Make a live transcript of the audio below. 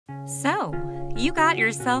So, you got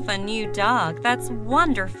yourself a new dog. That's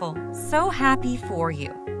wonderful. So happy for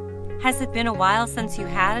you. Has it been a while since you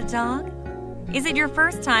had a dog? Is it your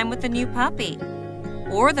first time with a new puppy?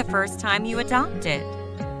 Or the first time you adopted?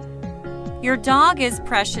 Your dog is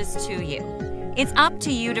precious to you. It's up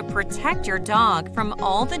to you to protect your dog from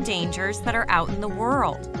all the dangers that are out in the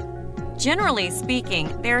world. Generally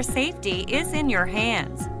speaking, their safety is in your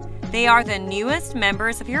hands. They are the newest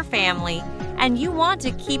members of your family, and you want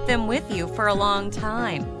to keep them with you for a long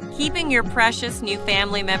time. Keeping your precious new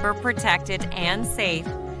family member protected and safe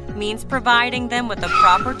means providing them with the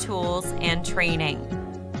proper tools and training.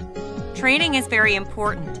 Training is very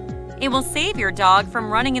important. It will save your dog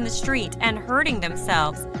from running in the street and hurting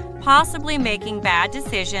themselves, possibly making bad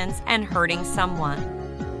decisions and hurting someone.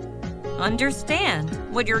 Understand,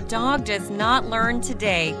 what your dog does not learn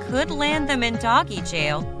today could land them in doggy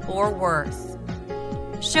jail or worse.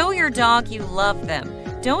 Show your dog you love them.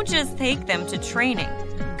 Don't just take them to training.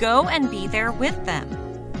 Go and be there with them.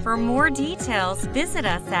 For more details, visit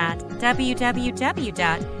us at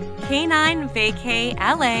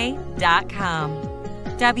www.K9Vacayla.com.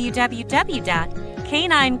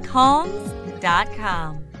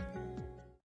 www.K9Calms.com.